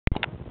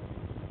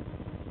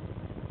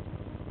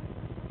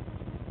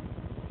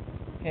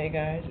Hey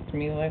guys, it's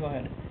me,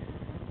 Legohead.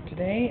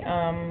 Today,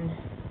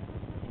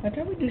 I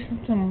thought we'd do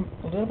something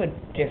a little bit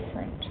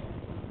different.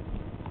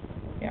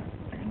 Yeah,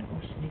 I'm gonna go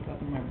sneak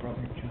up on my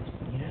brother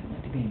Justin. He doesn't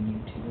like to be on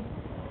YouTube.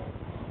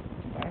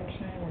 But I'm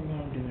saying we're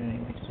gonna do it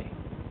anyway today.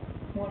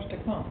 Who wants to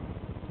come?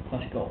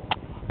 Let's go.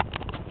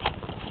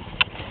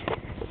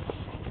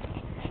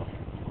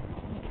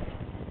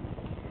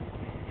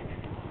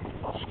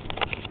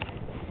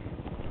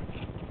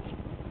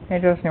 Hey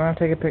Justin, you wanna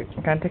take a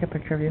can I take a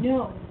picture of you?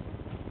 No.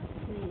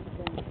 Please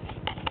don't.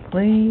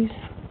 Please?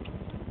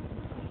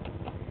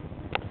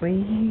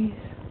 Please?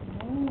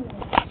 No.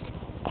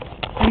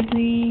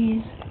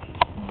 Please?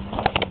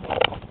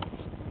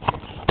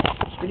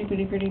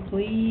 Pretty,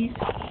 please?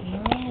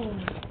 No.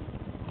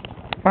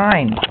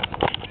 Fine.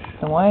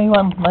 Then why are you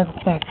on my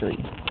factory?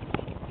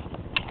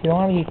 You don't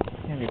want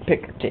to have your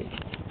picture taken.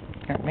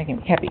 You're not making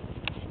me happy.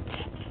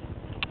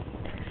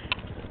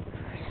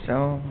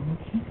 So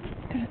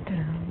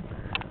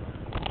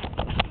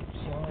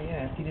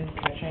yeah, if you didn't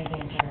catch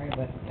anything, sorry,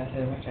 but that's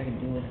as much I can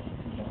do with it.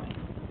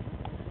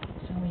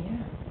 So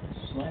yeah.